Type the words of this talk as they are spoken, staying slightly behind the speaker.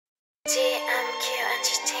DMQ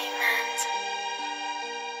Entertainment.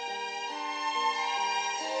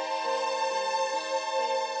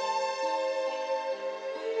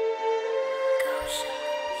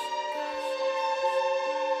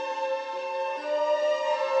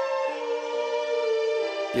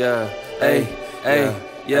 Yeah, hey,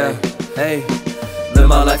 hey. Live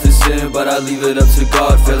my life in sin, but I leave it up to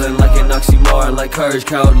God. Feeling like an oxymoron, like courage,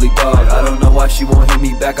 cowardly dog. I don't know why she won't hit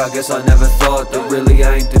me back, I guess I never thought that really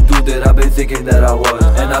I ain't the dude that I've been thinking that I was.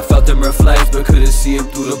 And I felt them reflex, but couldn't see him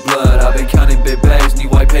through the blood. I've been counting big bags,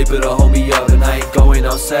 need white paper to hold me up. And I ain't going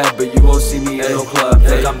outside, but you won't see me in no club.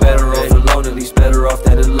 Think I'm better off alone, at least better off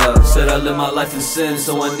than in love. Said I live my life in sin,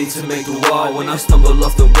 so I need to make the wall. When I stumble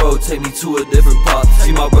off the road, take me to a different path.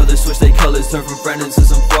 See my brothers switch their colors, turn from friend into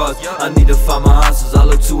some frauds. I need to find my answers, I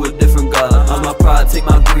look to a different God. I'm my pride, take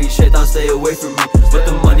my greed, shaitan stay away from me. But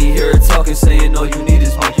the money here talking, saying all you need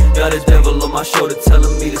is me. Got a devil on my shoulder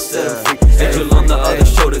telling me to set him free. Angel on the other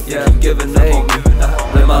shoulder, think he giving up on me.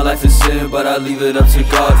 Live my life in sin, but I leave it up to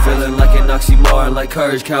God. Feeling like an oxymoron, like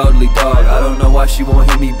courage, cowardly dog. I don't know why she won't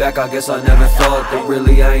hit me back, I guess I never thought that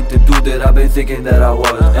really I ain't the dude that I've been thinking that I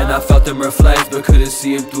was. And I felt them reflex, but couldn't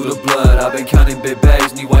see him through the blood. I've been counting big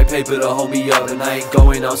bags, need white paper to hold me up. And I ain't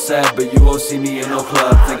going outside, but you won't see me in no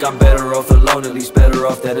club. Think I'm better off alone, at least better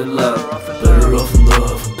off than in love. Better off in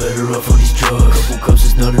love, I'm better off on these drugs. Couple cups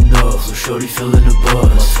is not enough, so shorty feeling the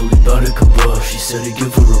buzz. I'm fully bout to combust, she said to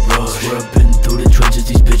give her a rush. Where I've been through the trenches,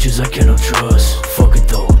 these bitches I cannot trust. Fuck it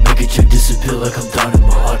though, make a chick disappear like I'm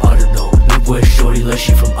dynamite. I don't know, Midwest shorty like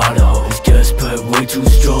she from Idaho. This gas pack way too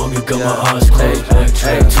strong, you got my eyes closed.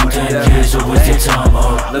 Backtrack 2 damn years, so waste your time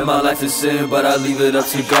up. Live my life in sin, but I leave it up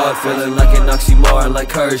to God. Feeling like an oxymoron, like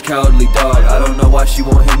courage, cowardly dog. I don't know why she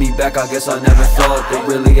won't hit me back, I guess I never thought that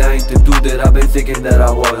really I ain't the dude that I've been thinking that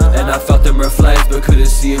I was. And I felt them reflex, but couldn't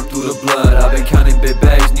see him through the blood. I've been counting big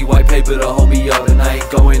bags, need white paper to hold me up. And I ain't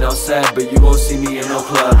going outside, but you won't see me in no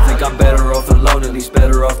club. Think I'm better off alone, at least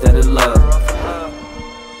better off than in love.